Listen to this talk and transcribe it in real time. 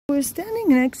we're standing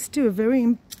next to a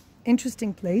very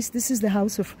interesting place. This is the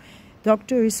house of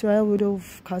Dr. Israel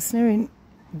Rudolph Kastner, and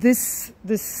this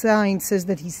sign says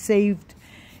that he saved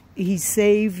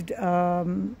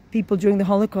people during the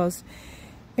Holocaust.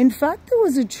 In fact, there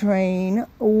was a train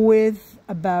with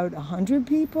about 100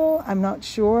 people, I'm not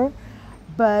sure,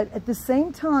 but at the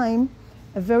same time,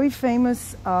 a very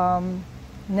famous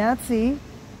Nazi,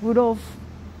 Rudolf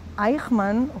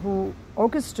Eichmann, who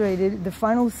orchestrated the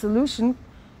final solution,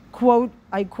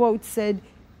 I quote, said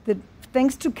that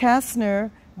thanks to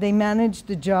Kastner, they managed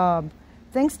the job.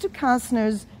 Thanks to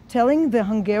Kastner's telling the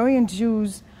Hungarian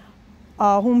Jews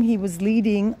whom he was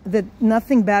leading that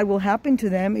nothing bad will happen to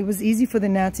them, it was easy for the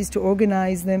Nazis to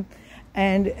organize them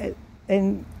and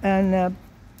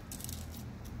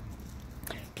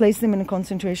place them in a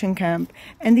concentration camp.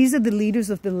 And these are the leaders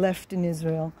of the left in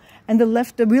Israel. And the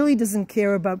left really doesn't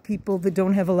care about people that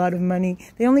don't have a lot of money.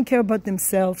 They only care about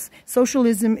themselves.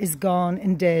 Socialism is gone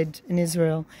and dead in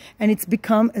Israel. And it's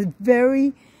become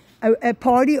a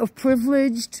party of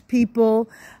privileged people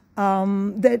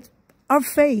that are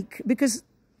fake. Because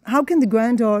how can the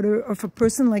granddaughter of a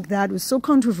person like that, who was so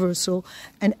controversial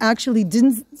and actually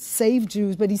didn't save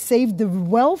Jews, but he saved the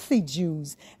wealthy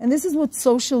Jews? And this is what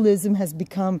socialism has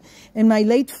become. And my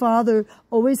late father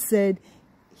always said,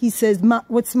 he says,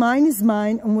 what's mine is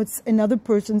mine, and what's another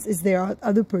person's is their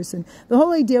other person. The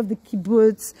whole idea of the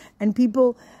kibbutz and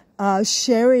people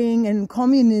sharing and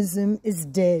communism is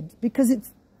dead. Because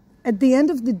it's, at the end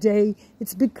of the day,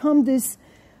 it's become this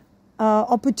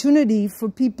opportunity for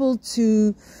people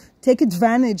to take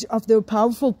advantage of their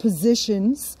powerful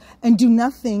positions and do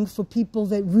nothing for people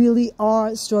that really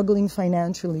are struggling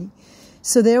financially.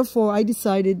 So therefore, I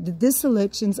decided that this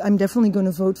elections, I'm definitely going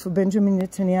to vote for Benjamin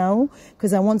Netanyahu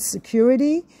because I want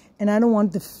security and I don't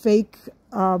want the fake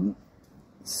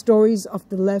stories of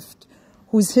the left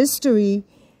whose history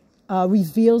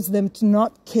reveals them to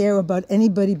not care about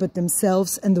anybody but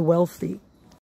themselves and the wealthy.